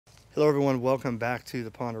Hello everyone, welcome back to the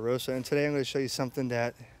Ponderosa, and today I'm going to show you something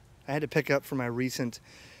that I had to pick up for my recent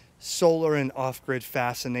solar and off-grid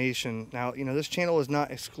fascination. Now, this channel is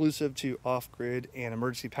not exclusive to off-grid and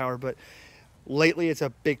emergency power, but lately it's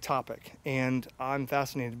a big topic and I'm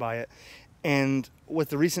fascinated by it. And with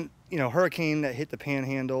the recent, hurricane that hit the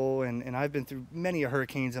Panhandle, and I've been through many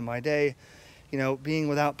hurricanes in my day, being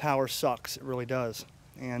without power sucks, it really does.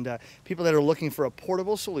 And people that are looking for a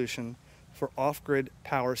portable solution for off-grid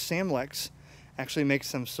power, Samlex actually makes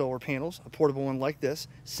some solar panels, a portable one like this.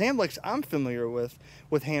 Sandblax I'm familiar with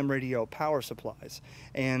ham radio power supplies.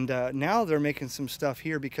 And now they're making some stuff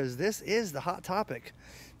here because this is the hot topic.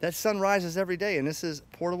 That sun rises every day, and this is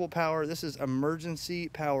portable power. This is emergency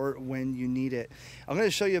power when you need it. I'm going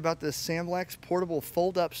to show you about this Sandblax portable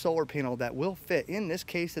fold-up solar panel that will fit in this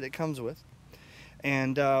case that it comes with.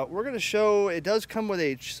 And we're going to show it does come with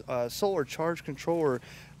a solar charge controller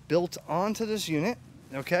built onto this unit,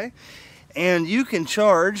 okay? And you can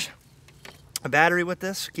charge a battery with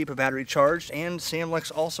this, keep a battery charged, and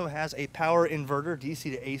Samlex also has a power inverter,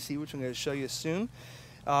 DC to AC, which I'm going to show you soon,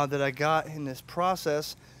 that I got in this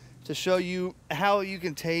process to show you how you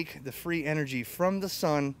can take the free energy from the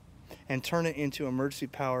sun and turn it into emergency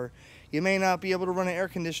power. You may not be able to run an air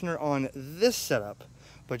conditioner on this setup,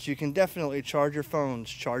 but you can definitely charge your phones,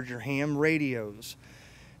 charge your ham radios,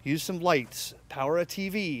 use some lights, power a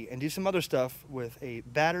TV, and do some other stuff with a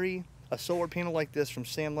battery, a solar panel like this from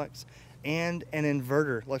Samlex, and an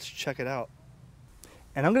inverter. Let's check it out.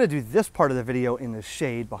 And I'm going to do this part of the video in the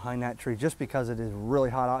shade behind that tree just because it is really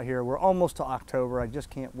hot out here. We're almost to October. I just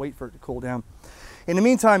can't wait for it to cool down. In the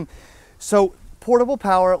meantime, so portable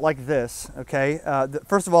power like this, okay?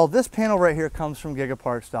 First of all, this panel right here comes from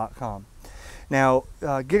gigaparts.com. Now,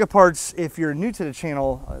 Gigaparts, if you're new to the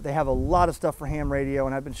channel, they have a lot of stuff for ham radio,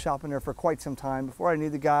 and I've been shopping there for quite some time. Before I knew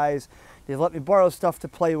the guys, they've let me borrow stuff to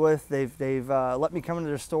play with. They've let me come into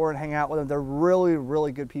their store and hang out with them. They're really,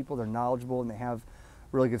 really good people. They're knowledgeable, and they have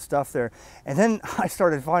really good stuff there. And then I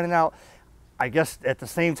started finding out, I guess at the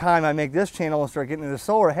same time I make this channel and start getting into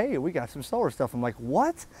solar, hey, we got some solar stuff. I'm like,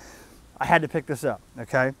 what? I had to pick this up,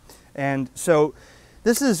 okay? And so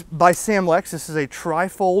this is by Samlex. This is a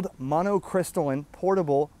trifold monocrystalline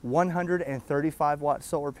portable 135 watt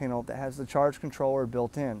solar panel that has the charge controller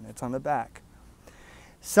built in. It's on the back.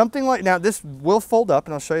 Something like, now this will fold up,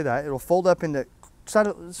 and I'll show you that. It'll fold up into sort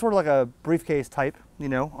of like a briefcase type,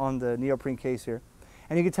 on the neoprene case here.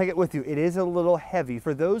 And you can take it with you. It is a little heavy.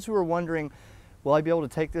 For those who are wondering, will I be able to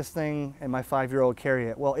take this thing and my 5-year-old carry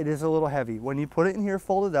it? Well, it is a little heavy. When you put it in here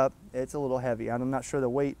folded up, it's a little heavy. I'm not sure the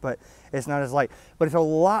weight, but it's not as light. But it's a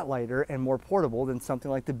lot lighter and more portable than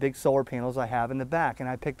something like the big solar panels I have in the back. And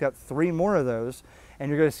I picked up 3 more of those, and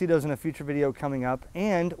you're going to see those in a future video coming up,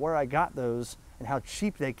 and where I got those and how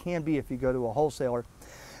cheap they can be if you go to a wholesaler.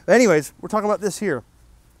 But anyways, we're talking about this here.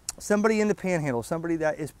 Somebody in the Panhandle, somebody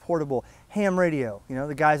that is portable, ham radio.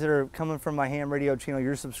 The guys that are coming from my ham radio channel,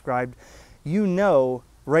 you're subscribed.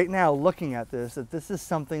 Right now looking at this, that this is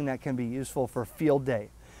something that can be useful for field day,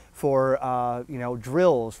 for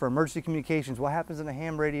drills, for emergency communications. What happens in a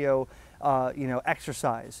ham radio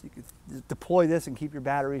exercise? You could deploy this and keep your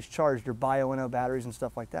batteries charged, your bio-NO batteries and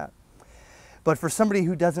stuff like that. But for somebody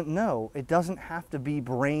who doesn't know, it doesn't have to be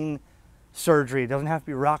brain surgery, it doesn't have to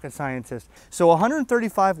be rocket scientist. So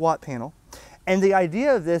 135 watt panel. And the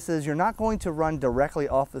idea of this is you're not going to run directly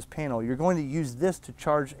off this panel. You're going to use this to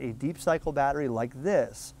charge a deep cycle battery like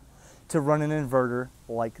this to run an inverter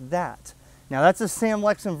like that. Now that's a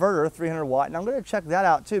Samlex inverter, 300 watt, and I'm going to check that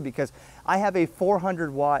out too because I have a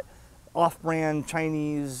 400 watt off-brand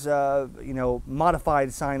Chinese,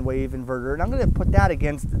 modified sine wave inverter, and I'm going to put that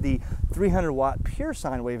against the 300 watt pure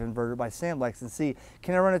sine wave inverter by Sandblax and see,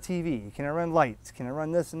 can I run a TV? Can I run lights? Can I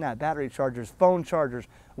run this and that? Battery chargers, phone chargers,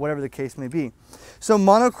 whatever the case may be. So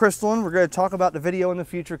monocrystalline, we're going to talk about the video in the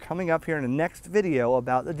future coming up here in the next video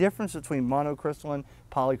about the difference between monocrystalline,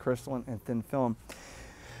 polycrystalline, and thin film.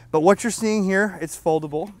 But what you're seeing here, it's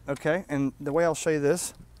foldable, okay? And the way I'll show you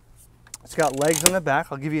this, it's got legs on the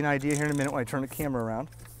back. I'll give you an idea here in a minute when I turn the camera around.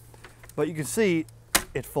 But you can see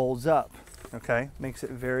it folds up, okay? Makes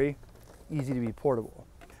it very easy to be portable.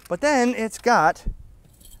 But then it's got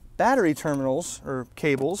battery terminals or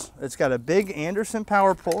cables. It's got a big Anderson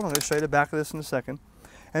power pole. I'm going to show you the back of this in a second.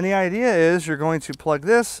 And the idea is you're going to plug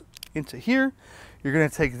this into here. You're going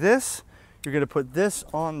to take this. You're going to put this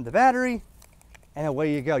on the battery. And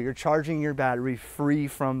away you go. You're charging your battery free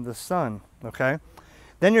from the sun, okay?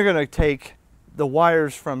 Then you're going to take the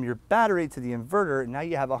wires from your battery to the inverter, and now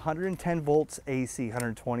you have 110 volts AC,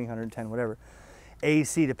 120, 110, whatever.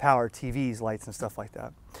 AC to power TVs, lights, and stuff like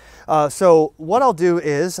that. So what I'll do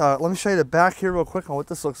is, let me show you the back here real quick on what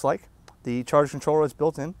this looks like. The charge controller is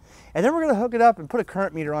built in. And then we're going to hook it up and put a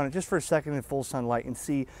current meter on it just for a second in full sunlight and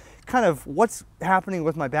see kind of what's happening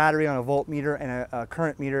with my battery on a voltmeter and a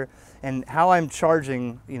current meter and how I'm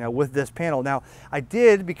charging, you know, with this panel. Now, I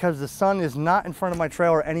did, because the sun is not in front of my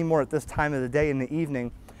trailer anymore at this time of the day in the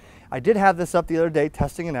evening, I did have this up the other day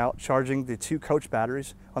testing it out, charging the 2 coach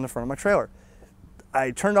batteries on the front of my trailer.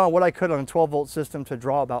 I turned on what I could on a 12-volt system to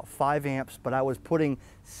draw about 5 amps, but I was putting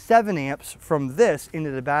 7 amps from this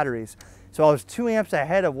into the batteries. So I was 2 amps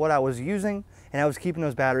ahead of what I was using, and I was keeping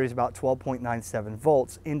those batteries about 12.97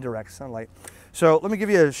 volts in direct sunlight. So let me give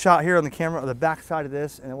you a shot here on the camera of the back side of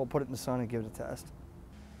this, and then we'll put it in the sun and give it a test.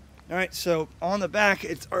 All right, so on the back,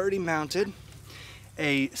 it's already mounted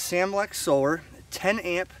a Samlex solar 10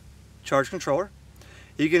 amp charge controller.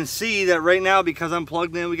 You can see that right now, because I'm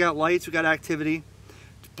plugged in, we got lights, we got activity.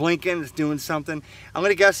 Blinking, it's doing something. I'm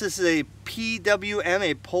gonna guess this is a PWM,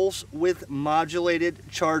 a pulse width modulated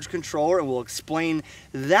charge controller, and we'll explain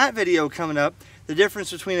that video coming up, the difference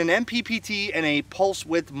between an MPPT and a pulse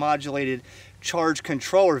width modulated charge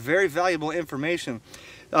controller. Very valuable information.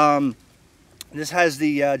 This has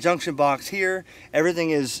the junction box here.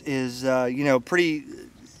 Everything is you know, pretty,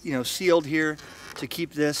 you know, sealed here to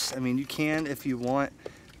keep this. I mean, you can, if you want,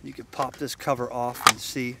 you could pop this cover off and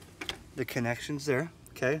see the connections there.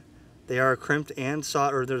 Okay, they are crimped and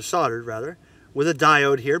soldered, or they're soldered rather, with a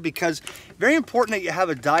diode here, because very important that you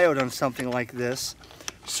have a diode on something like this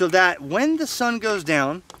so that when the sun goes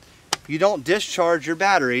down, you don't discharge your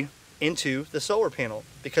battery into the solar panel,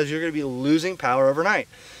 because you're going to be losing power overnight.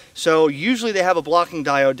 So usually they have a blocking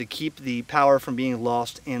diode to keep the power from being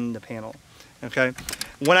lost in the panel. Okay,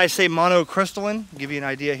 when I say monocrystalline, give you an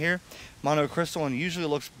idea here, monocrystalline usually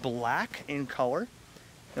looks black in color.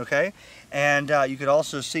 Okay, and you could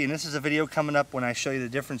also see, and this is a video coming up when I show you the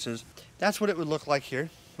differences, that's what it would look like here.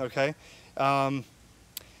 Okay, let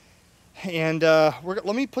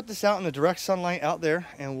me put this out in the direct sunlight out there,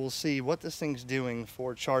 and we'll see what this thing's doing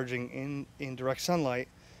for charging in direct sunlight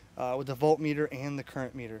with the voltmeter and the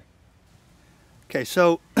current meter. Okay,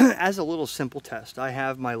 so as a little simple test, I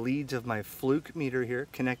have my leads of my Fluke meter here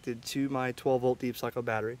connected to my 12-volt deep cycle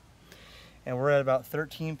battery, and we're at about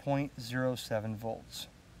 13.07 volts.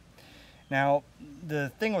 Now, the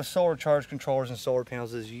thing with solar charge controllers and solar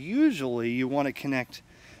panels is usually you want to connect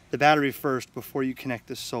the battery first before you connect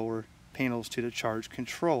the solar panels to the charge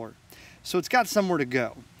controller. So it's got somewhere to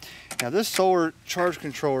go. Now, this solar charge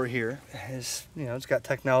controller here is, you know, it's got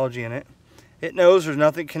technology in it. It knows there's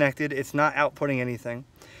nothing connected. It's not outputting anything,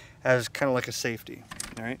 as kind of like a safety.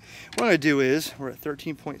 All right. What I'm going to do is, we're at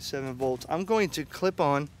 13.7 volts. I'm going to clip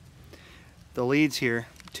on the leads here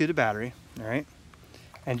to the battery. All right.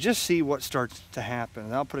 And just see what starts to happen.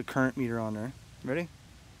 And I'll put a current meter on there. Ready?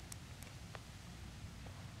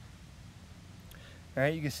 All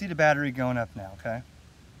right, you can see the battery going up now, okay?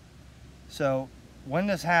 So when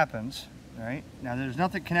this happens, all right, now there's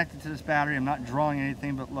nothing connected to this battery. I'm not drawing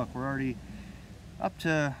anything, but look, we're already up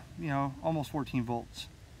to, you know, almost 14 volts.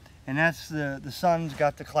 And that's the sun's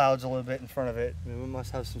got the clouds a little bit in front of it. I mean, we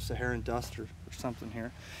must have some Saharan dust or something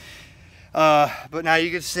here. But now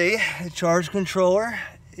you can see the charge controller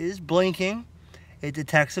is blinking. It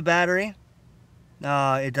detects a battery.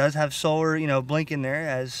 It does have solar, you know, blinking there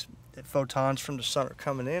as the photons from the sun are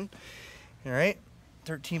coming in. All right,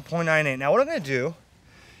 13.98. Now what I'm going to do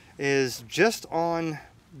is, just on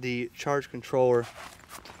the charge controller,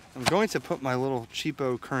 I'm going to put my little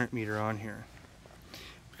cheapo current meter on here,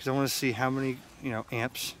 because I want to see how many, you know,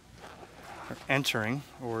 amps are entering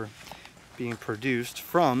or being produced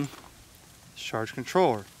from charge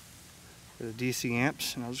controller. The DC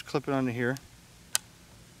amps, and I'll just clip it onto here.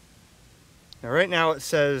 Now right now it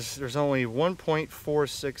says there's only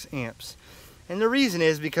 1.46 amps, and the reason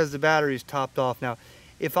is because the battery is topped off. Now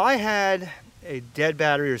if I had a dead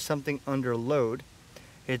battery or something under load,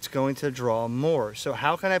 it's going to draw more. So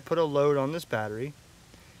how can I put a load on this battery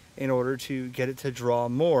in order to get it to draw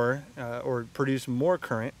more or produce more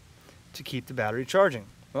current to keep the battery charging?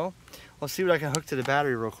 Well, let's see what I can hook to the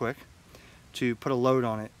battery real quick to put a load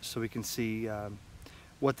on it, so we can see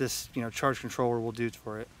what this, you know, charge controller will do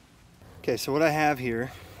for it. Okay, so what I have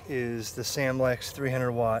here is the Samlex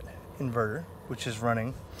 300 watt inverter, which is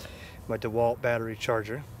running my DeWalt battery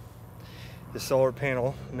charger. The solar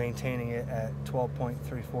panel maintaining it at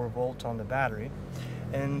 12.34 volts on the battery,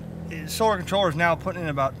 and the solar controller is now putting in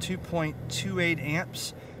about 2.28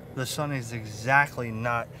 amps. The sun is exactly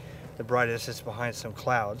not the brightest. It's behind some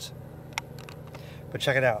clouds, but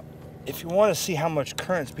check it out. If you want to see how much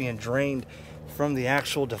current's being drained from the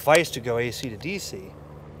actual device to go AC to DC,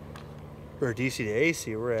 or DC to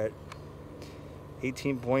AC, we're at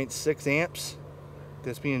 18.6 amps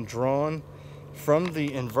that's being drawn from the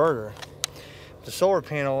inverter. The solar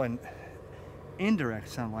panel and indirect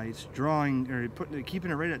sunlight's drawing, or keeping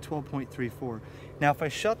it right at 12.34. Now if I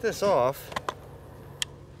shut this off,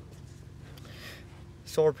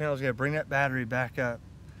 solar panel is going to bring that battery back up,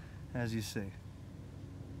 as you see.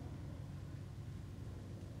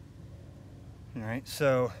 All right,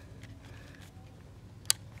 so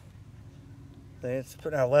it's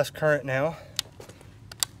putting out less current now.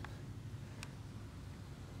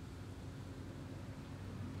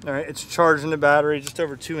 All right, it's charging the battery just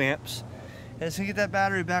over 2 amps. And it's gonna get that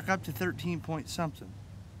battery back up to 13 point something.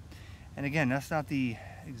 And again, that's not the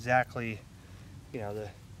exactly, the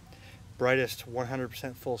brightest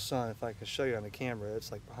 100% full sun. If I can show you on the camera,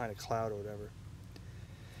 it's like behind a cloud or whatever.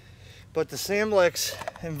 But the Samlex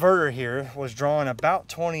inverter here was drawing about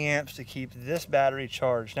 20 amps to keep this battery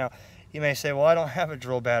charged. Now, you may say, well, I don't have a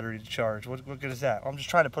drill battery to charge. What good is that? I'm just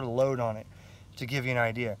trying to put a load on it to give you an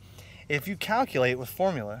idea. If you calculate with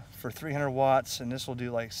formula for 300 watts, and this will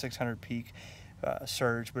do like 600 peak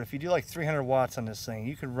surge, but if you do like 300 watts on this thing,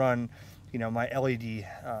 you can run, my LED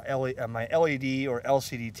or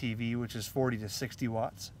LCD TV, which is 40 to 60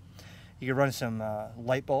 watts. You can run some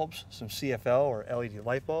light bulbs, some CFL or LED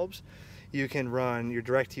light bulbs. You can run your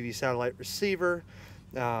DirecTV satellite receiver,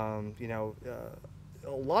 a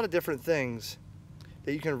lot of different things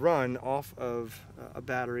that you can run off of a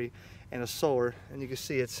battery and a solar, and you can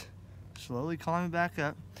see it's slowly climbing back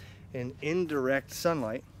up in indirect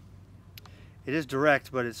sunlight. It is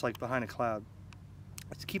direct, but it's like behind a cloud.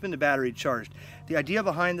 It's keeping the battery charged. The idea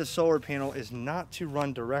behind the solar panel is not to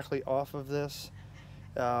run directly off of this,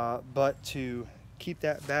 but to keep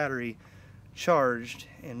that battery charged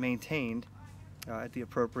and maintained at the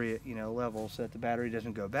appropriate level, so that the battery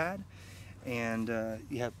doesn't go bad, and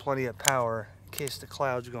you have plenty of power in case the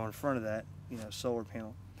clouds go in front of that solar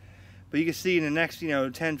panel. But you can see in the next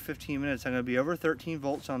 10-15 minutes I'm going to be over 13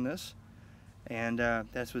 volts on this, and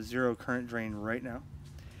that's with 0 current drain right now.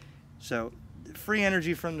 So free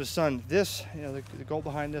energy from the sun. This, the goal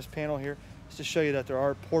behind this panel here is to show you that there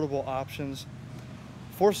are portable options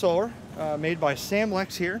for solar, made by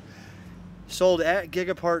Samlex here, sold at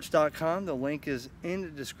gigaparts.com. The link is in the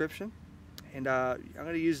description. And I'm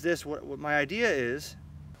going to use this. What my idea is,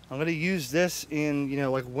 I'm going to use this in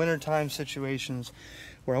like wintertime situations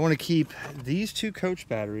where I want to keep these 2 coach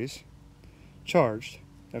batteries charged,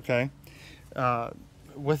 okay,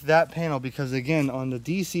 with that panel, because again, on the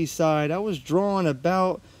DC side, I was drawing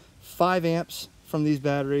about 5 amps from these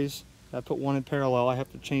batteries. I put one in parallel. I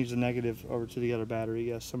have to change the negative over to the other battery.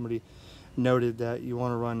 Yes, somebody noted that you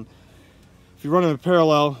want to run, if you run them in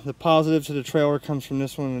parallel, the positive to the trailer comes from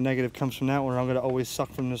this one and the negative comes from that one. I'm going to always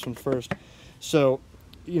suck from this one first. So,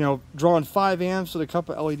 drawing 5 amps with a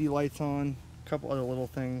couple LED lights on, a couple other little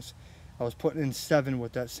things. I was putting in 7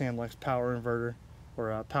 with that Samlex power inverter,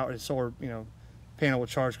 or power solar, panel with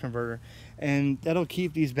charge converter, and that'll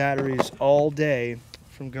keep these batteries all day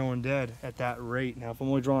from going dead at that rate. Now, if I'm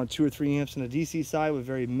only drawing 2 or 3 amps on the DC side with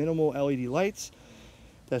very minimal LED lights,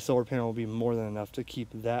 that solar panel will be more than enough to keep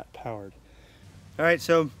that powered. All right,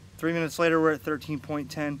 so 3 minutes later, we're at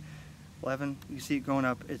 13.10, 11. You see it going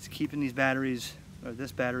up. It's keeping these batteries, or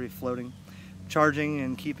this battery, floating, charging,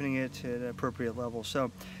 and keeping it at an appropriate level.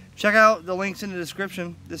 So check out the links in the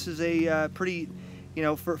description. This is a pretty,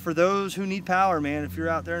 for those who need power, man. If you're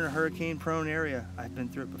out there in a hurricane-prone area, I've been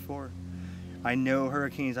through it before. I know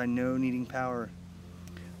hurricanes. I know needing power.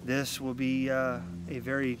 This will be a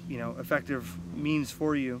very, effective means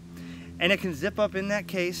for you, and it can zip up in that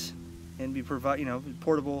case and be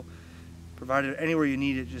portable, provided anywhere you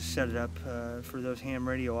need it. Just set it up for those ham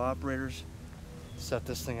radio operators. Set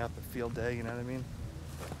this thing up at field day. You know what I mean?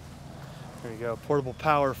 There you go. Portable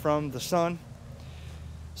power from the sun.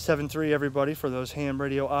 7.3 everybody for those ham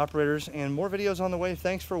radio operators, and more videos on the way.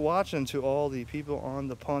 Thanks for watching to all the people on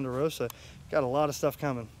the Ponderosa. Got a lot of stuff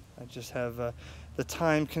coming. I just have the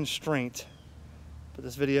time constraint, but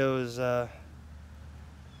this video is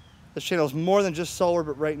this channel is more than just solar,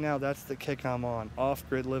 but right now that's the kick I'm on.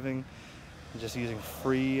 Off-grid living and just using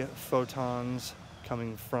free photons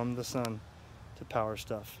coming from the sun to power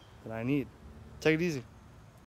stuff that I need. Take it easy.